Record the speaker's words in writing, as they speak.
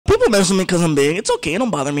can mess with me because I'm big. It's okay. It don't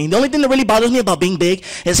bother me. The only thing that really bothers me about being big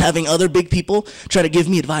is having other big people try to give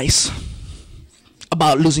me advice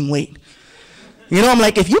about losing weight. You know, I'm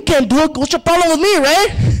like, if you can't do it, what's your problem with me,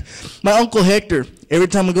 right? My Uncle Hector, every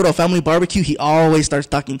time we go to a family barbecue, he always starts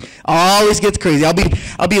talking. Always gets crazy. I'll be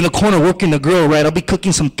in the corner working the grill, right? I'll be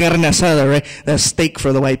cooking some carne asada, right? That's steak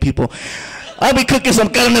for the white people. I'll be cooking some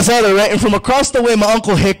carne asada, right? And from across the way, my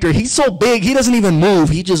Uncle Hector, he's so big, he doesn't even move.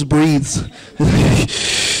 He just breathes.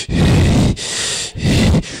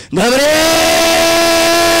 Gabriel!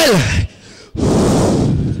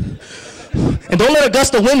 And don't let a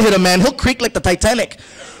gust of wind hit him, man. He'll creak like the Titanic.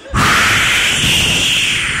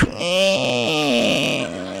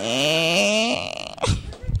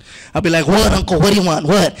 I'll be like, what, Uncle? What do you want?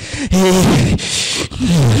 What?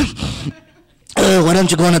 Why don't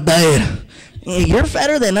you go on a diet? Hey, you're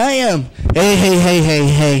fatter than I am.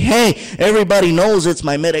 Hey. Everybody knows it's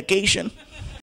my medication.